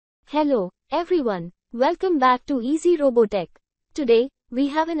Hello, everyone. Welcome back to Easy Robotech. Today, we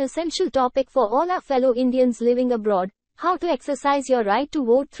have an essential topic for all our fellow Indians living abroad: how to exercise your right to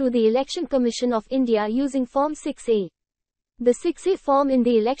vote through the Election Commission of India using Form 6A. The 6A form in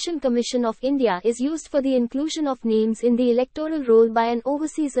the Election Commission of India is used for the inclusion of names in the electoral roll by an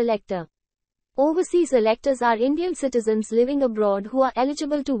overseas elector. Overseas electors are Indian citizens living abroad who are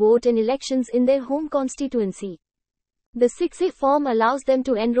eligible to vote in elections in their home constituency. The 6A form allows them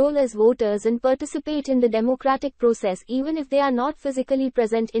to enroll as voters and participate in the democratic process even if they are not physically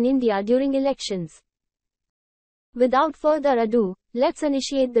present in India during elections. Without further ado, let's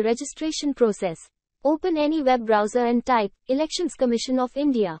initiate the registration process. Open any web browser and type Elections Commission of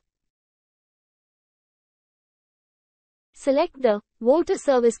India. Select the Voter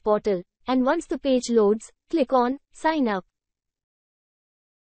Service portal, and once the page loads, click on Sign Up.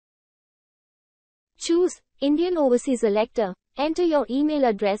 Choose Indian Overseas Elector, enter your email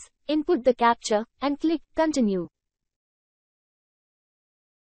address, input the CAPTCHA, and click Continue.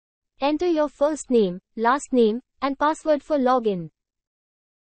 Enter your first name, last name, and password for login.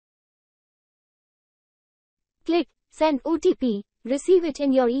 Click Send OTP, receive it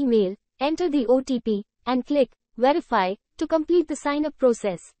in your email, enter the OTP, and click Verify to complete the sign-up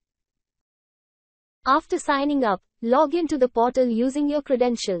process. After signing up, log in to the portal using your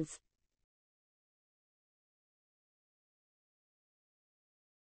credentials.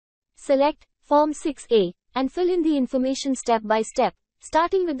 Select Form 6A and fill in the information step by step,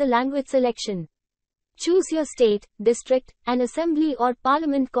 starting with the language selection. Choose your state, district, and assembly or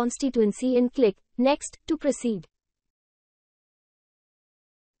parliament constituency and click Next to proceed.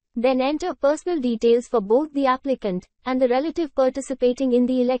 Then enter personal details for both the applicant and the relative participating in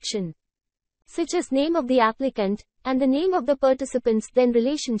the election, such as name of the applicant and the name of the participants, then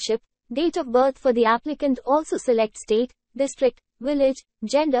relationship, date of birth for the applicant. Also select state, district, village,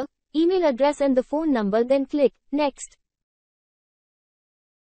 gender, email address and the phone number, then click Next.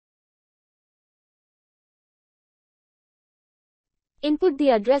 Input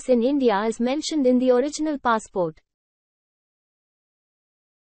the address in India as mentioned in the original passport.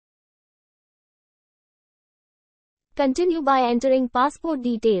 Continue by entering passport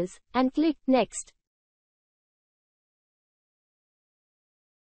details, and click Next.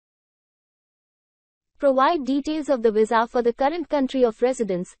 Provide details of the visa for the current country of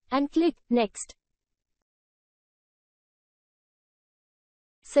residence, and click Next.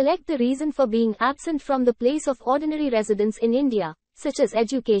 Select the reason for being absent from the place of ordinary residence in India, such as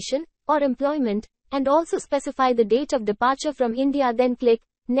education or employment, and also specify the date of departure from India, then click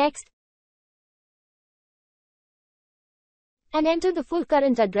Next. And enter the full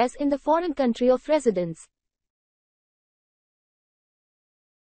current address in the foreign country of residence.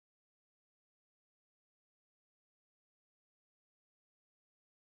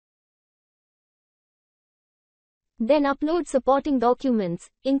 Then upload supporting documents,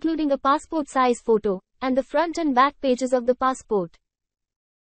 including a passport size photo, and the front and back pages of the passport.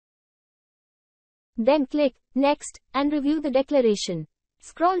 Then click Next, and review the declaration.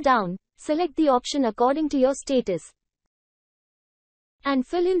 Scroll down, select the option according to your status, and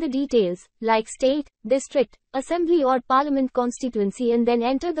fill in the details, like state, district, assembly or parliament constituency, and then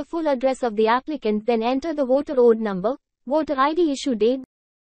enter the full address of the applicant, then enter the voter OD number, voter ID issue date,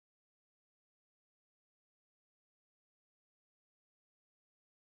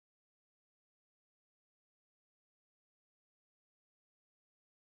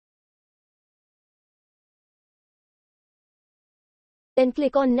 then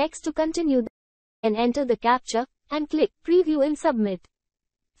click on Next to continue, and enter the CAPTCHA, and click Preview and Submit.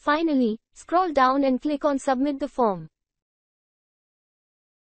 Finally, scroll down and click on Submit the form.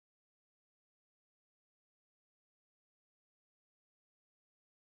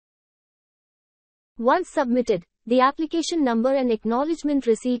 Once submitted, the application number and acknowledgement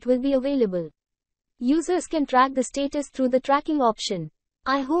receipt will be available. Users can track the status through the tracking option.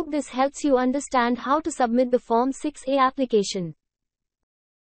 I hope this helps you understand how to submit the Form 6A application.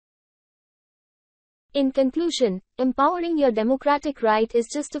 In conclusion, empowering your democratic right is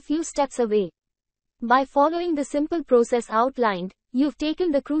just a few steps away. By following the simple process outlined, you've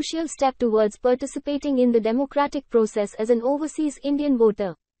taken the crucial step towards participating in the democratic process as an overseas Indian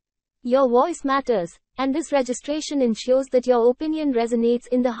voter. Your voice matters, and this registration ensures that your opinion resonates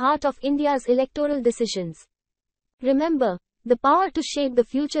in the heart of India's electoral decisions. Remember, the power to shape the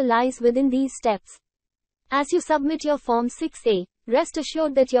future lies within these steps. As you submit your Form 6A, rest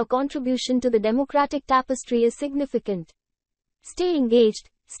assured that your contribution to the democratic tapestry is significant. Stay engaged,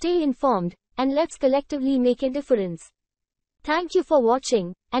 stay informed, and let's collectively make a difference. Thank you for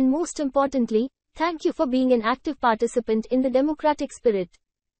watching, and most importantly, thank you for being an active participant in the democratic spirit.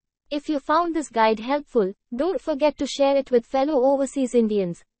 If you found this guide helpful, don't forget to share it with fellow overseas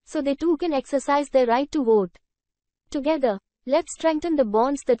Indians, so they too can exercise their right to vote. Together, let's strengthen the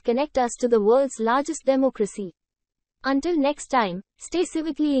bonds that connect us to the world's largest democracy. Until next time, stay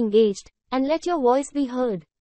civically engaged, and let your voice be heard.